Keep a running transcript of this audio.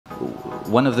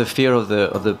one of the fear of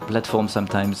the platform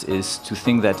sometimes is to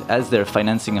think that as they're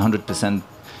financing 100%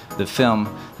 the film,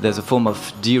 there's a form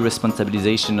of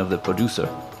de-responsabilization of the producer,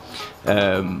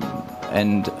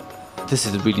 and this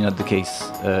is really not the case.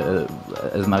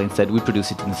 As Marine said, we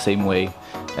produce it in the same way,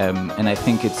 and I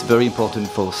think it's very important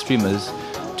for streamers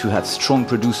to have strong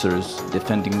producers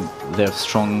defending their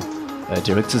strong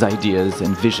directors' ideas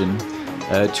and vision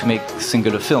to make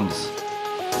singular films.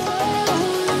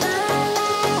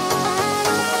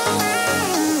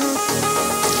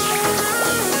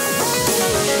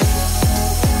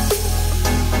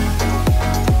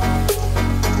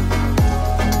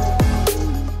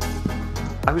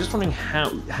 I was just wondering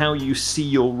how you see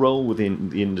your role within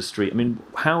the industry.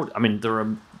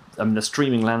 The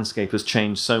streaming landscape has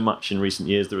changed so much in recent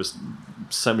years. There are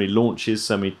so many launches,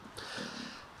 so many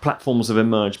platforms have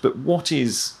emerged. But what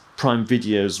is Prime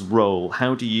Video's role?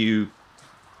 How do you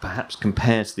perhaps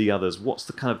compare to the others? What's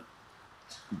the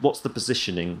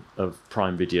positioning of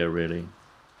Prime Video really?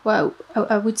 Well,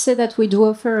 I would say that we do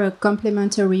offer a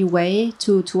complementary way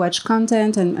to watch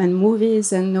content and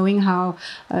movies, and knowing how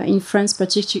in France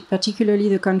particularly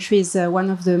the country is one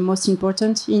of the most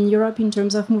important in Europe in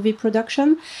terms of movie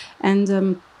production.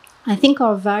 And I think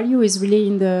our value is really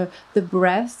in the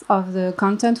breadth of the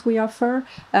content we offer.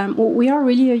 We are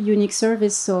really a unique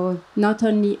service, so not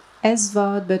only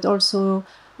SVOD, but also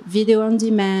video on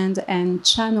demand and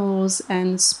channels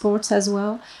and sports as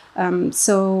well.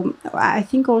 So I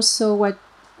think also what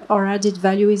our added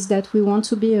value is that we want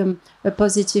to be a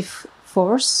positive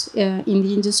force in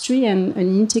the industry and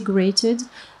an integrated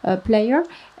player.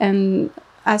 And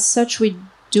as such, we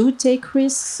do take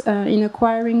risks in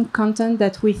acquiring content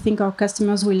that we think our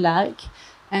customers will like.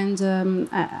 And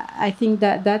I think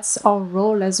that that's our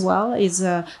role as well. Is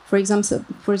for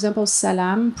example,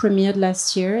 Salam premiered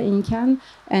last year in Cannes,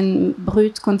 and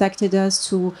Brut contacted us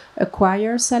to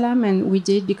acquire Salam, and we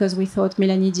did because we thought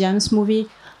Mélanie Diam's movie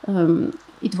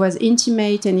it was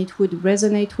intimate and it would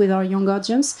resonate with our young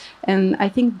audience. And I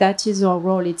think that is our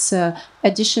role. It's an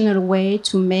additional way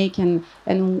to make and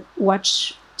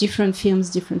watch different films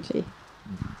differently.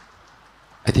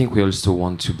 I think we also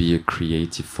want to be a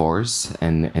creative force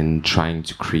and trying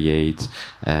to create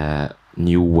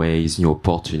new ways, new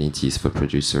opportunities for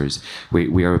producers.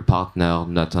 We are a partner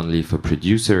not only for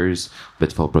producers,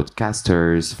 but for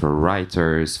broadcasters, for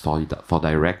writers, for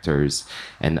directors.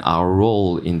 And our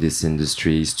role in this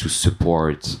industry is to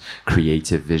support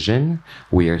creative vision.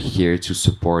 We are here to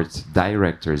support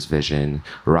directors' vision,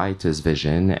 writers'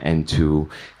 vision, and to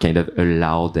kind of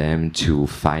allow them to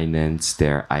finance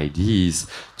their ideas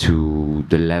to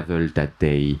the level that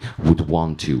they would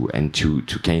want to, and to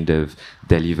kind of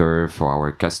deliver for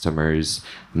our customers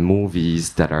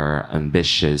movies that are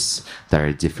ambitious, that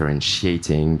are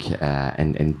differentiating,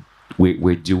 and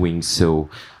we're doing so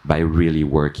by really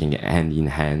working hand in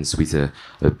hand with a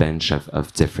bunch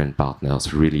of different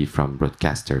partners, really from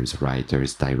broadcasters,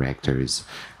 writers, directors.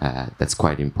 That's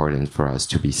quite important for us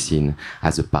to be seen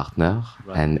as a partner,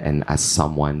 right, and as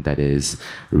someone that is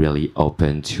really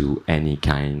open to any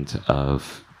kind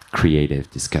of creative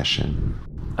discussion.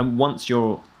 And once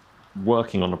you're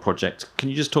working on a project, can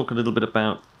you just talk a little bit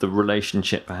about the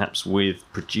relationship perhaps with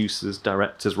producers,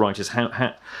 directors, writers?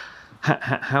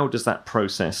 How does that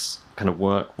process kind of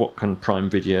work? What can Prime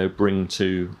Video bring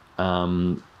to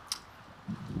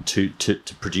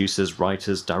producers,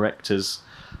 writers, directors?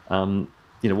 What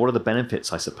are the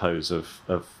benefits, I suppose, of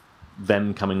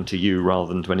them coming to you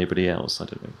rather than to anybody else? I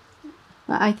don't know.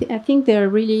 I think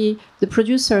the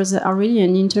producers are really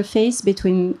an interface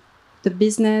between the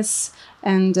business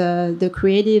and the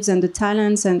creatives and the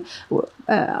talents, and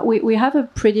we have a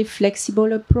pretty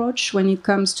flexible approach when it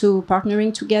comes to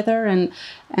partnering together and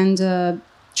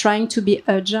trying to be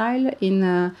agile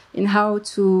in how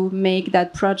to make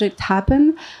that project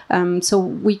happen. So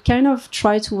we kind of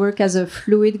try to work as a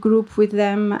fluid group with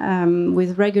them,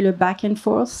 with regular back and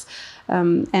forth,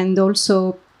 and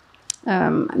also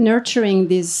nurturing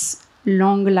these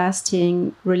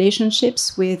long-lasting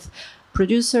relationships with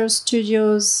producers,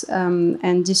 studios,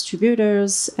 and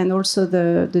distributors, and also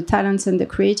the talents and the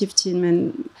creative team.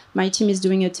 And my team is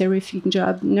doing a terrific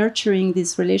job nurturing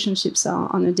these relationships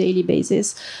on a daily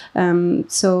basis.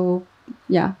 So,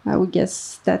 yeah, I would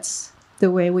guess that's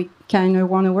the way we kind of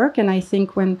want to work. And I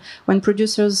think when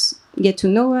producers get to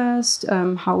know us,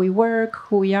 how we work,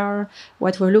 who we are,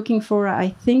 what we're looking for, I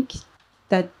think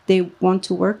that they want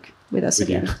to work with us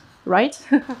again. You. Right?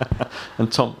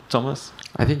 And Thomas?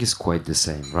 I think it's quite the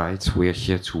same, right? We are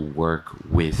here to work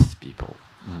with people,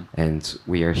 and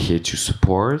we are here to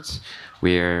support.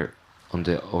 We're on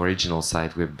the original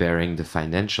side, we're bearing the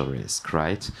financial risk,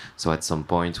 right? So at some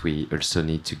point, we also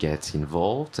need to get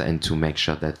involved and to make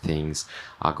sure that things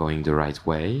are going the right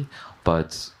way.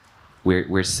 But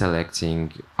we're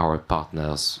selecting our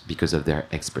partners because of their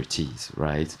expertise,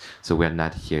 right? So we're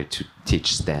not here to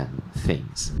teach them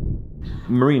things.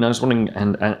 Marine, I was wondering,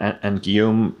 and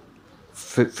Guillaume,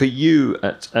 for you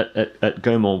at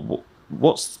Gaumont,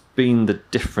 what's been the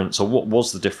difference, or what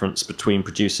was the difference between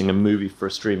producing a movie for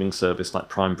a streaming service like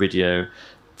Prime Video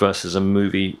versus a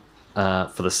movie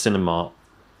for the cinema?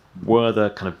 Were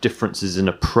there kind of differences in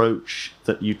approach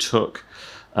that you took?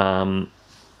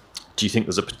 Do you think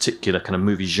there's a particular kind of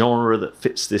movie genre that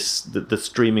fits the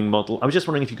streaming model? I was just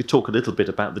wondering if you could talk a little bit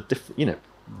about the different,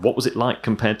 what was it like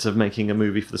compared to making a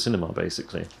movie for the cinema,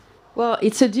 basically? Well,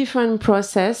 it's a different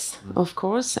process, of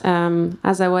course.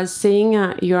 As I was saying,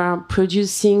 you are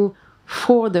producing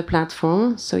for the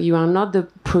platform, so you are not the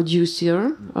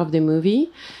producer of the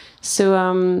movie.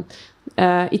 So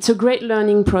it's a great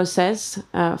learning process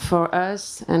for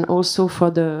us and also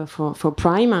for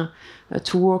Prime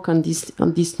to work on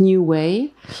this new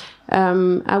way.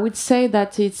 I would say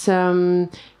that it's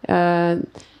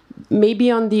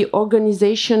maybe on the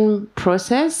organization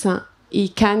process.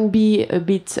 It can be a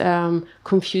bit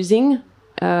confusing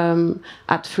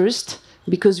at first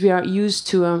because we are used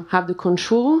to have the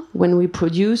control when we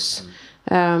produce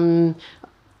on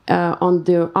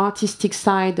the artistic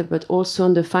side, but also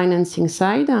on the financing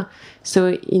side.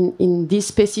 So in this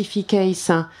specific case,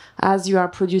 as you are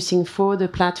producing for the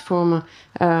platform,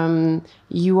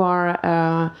 you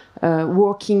are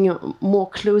working more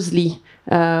closely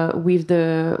with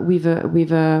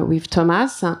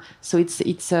Thomas. So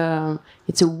it's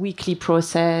a weekly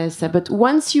process. But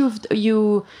once you've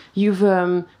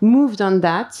moved on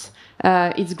that,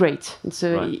 it's great.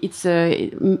 It's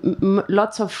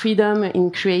lots of freedom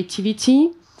in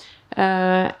creativity,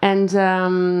 and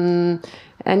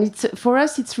it's for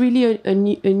us. It's really a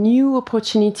new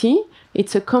opportunity.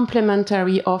 It's a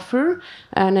complementary offer,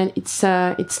 and it's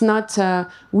not.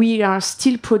 We are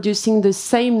still producing the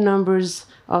same numbers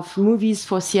of movies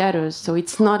for theaters, so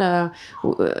it's not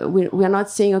we are not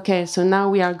saying okay, so now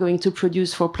we are going to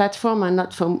produce for platform and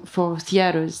not for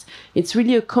theaters. It's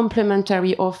really a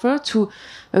complementary offer to,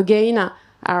 again,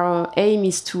 our aim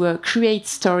is to create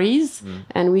stories,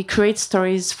 and we create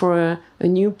stories for a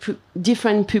new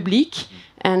different public.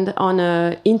 And on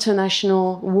an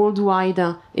international, worldwide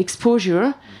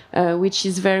exposure, which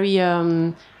is very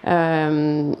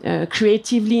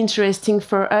creatively interesting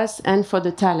for us and for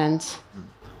the talent.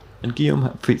 And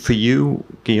Guillaume, for you,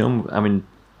 Guillaume, I mean,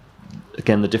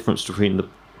 again, the difference between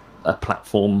a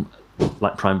platform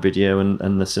like Prime Video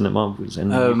and the cinema, was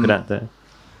anything you could add there?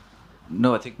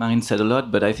 No, I think Marine said a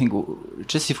lot, but I think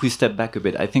just if we step back a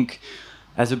bit, I think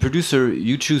as a producer,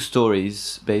 you choose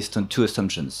stories based on two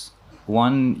assumptions.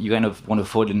 One, you kind of want to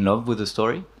fall in love with the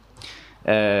story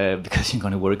because you're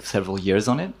going to work several years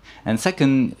on it. And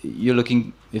second, you're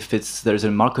looking if there's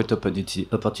a market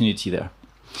opportunity there.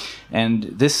 And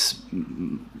this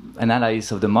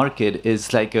analysis of the market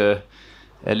is like a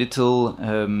little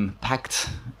pact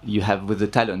you have with the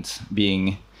talent,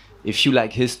 being if you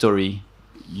like his story,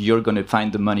 you're going to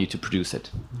find the money to produce it.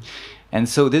 And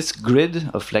so this grid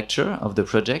of lecture of the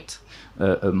project,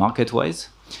 market-wise,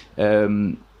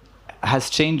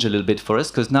 has changed a little bit for us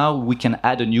because now we can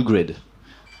add a new grid.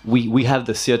 We have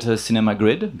the theater cinema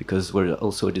grid because we're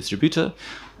also a distributor,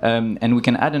 and we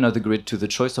can add another grid to the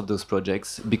choice of those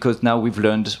projects because now we've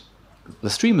learned the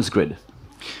streamers grid,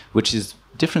 which is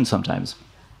different sometimes.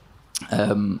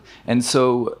 And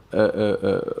so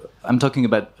I'm talking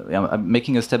about, I'm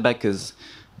making a step back because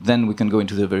then we can go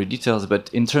into the very details, but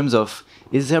in terms of,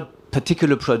 is there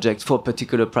particular projects for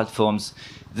particular platforms?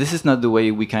 This is not the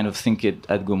way we kind of think it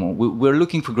at Gaumont. We're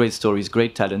looking for great stories,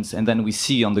 great talents, and then we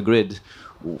see on the grid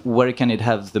where can it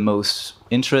have the most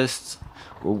interest,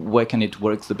 where can it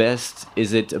work the best.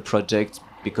 Is it a project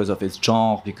because of its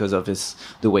genre, because of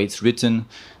the way it's written,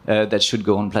 that should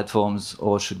go on platforms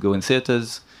or should go in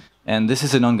theaters? And this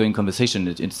is an ongoing conversation.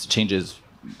 It changes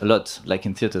a lot. Like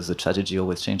in theaters, the strategy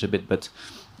always changes a bit, but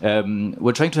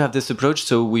we're trying to have this approach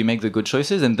so we make the good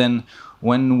choices, and then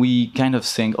when we kind of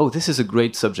think, oh, this is a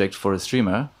great subject for a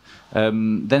streamer,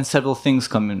 then several things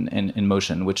come in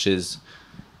motion, which is,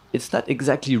 it's not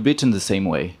exactly written the same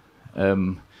way.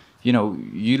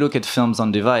 You look at films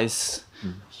on device,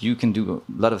 you can do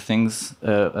a lot of things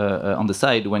on the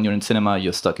side. When you're in cinema,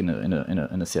 you're stuck in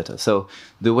a theater. So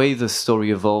the way the story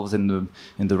evolves in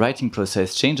the writing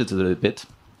process changes a little bit.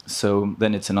 So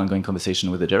then it's an ongoing conversation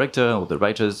with the director or the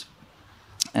writers.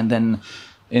 And then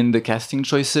in the casting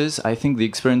choices, I think the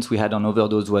experience we had on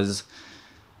Overdose was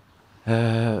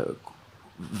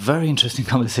Very interesting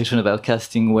conversation about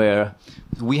casting, where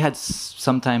we had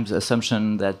sometimes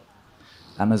assumption that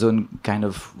Amazon kind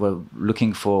of were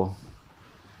looking for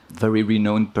very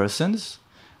renowned persons,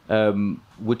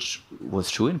 which was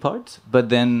true in part. But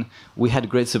then we had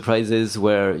great surprises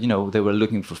where, you know, they were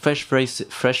looking for fresh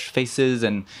faces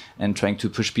and trying to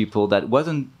push people that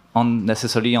wasn't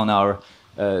necessarily on our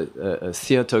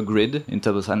theater grid in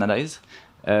terms of analyze.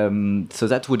 So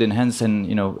that would enhance and,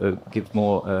 you know, give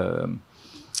more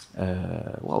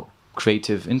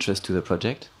creative interest to the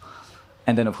project.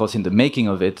 And then, of course, in the making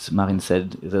of it, Marine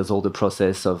said there's all the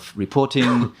process of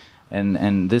reporting,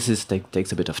 and this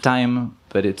takes a bit of time,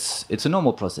 but it's a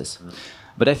normal process.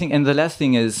 But I think, and the last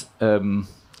thing is,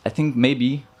 I think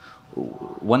maybe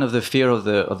one of the fear of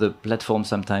the platform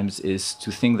sometimes is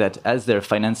to think that as they're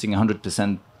financing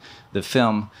 100% the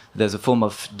film, there's a form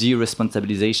of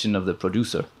de-responsabilization of the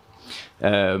producer,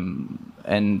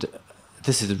 and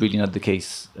this is really not the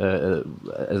case.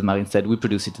 As Marine said, we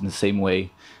produce it in the same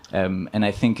way. And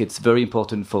I think it's very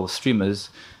important for streamers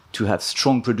to have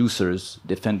strong producers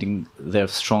defending their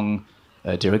strong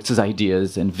directors'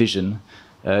 ideas and vision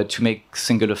to make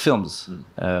singular films.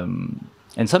 And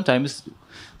sometimes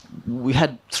we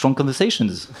had strong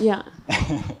conversations. Yeah.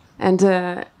 And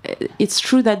it's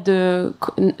true that the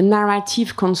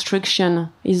narrative construction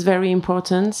is very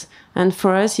important. And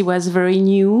for us, it was very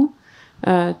new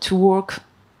to work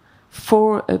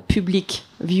for public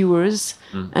viewers,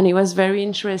 and it was very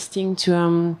interesting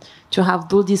to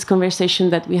have all these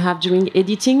conversations that we have during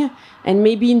editing, and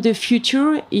maybe in the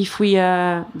future, if we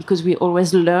because we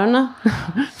always learn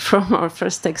from our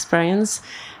first experience,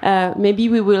 maybe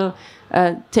we will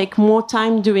take more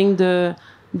time during the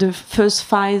first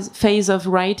phase of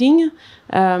writing.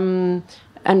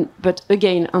 But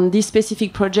again, on this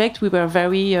specific project, we were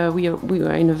very we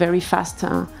were in a very fast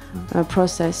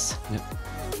process. Yeah.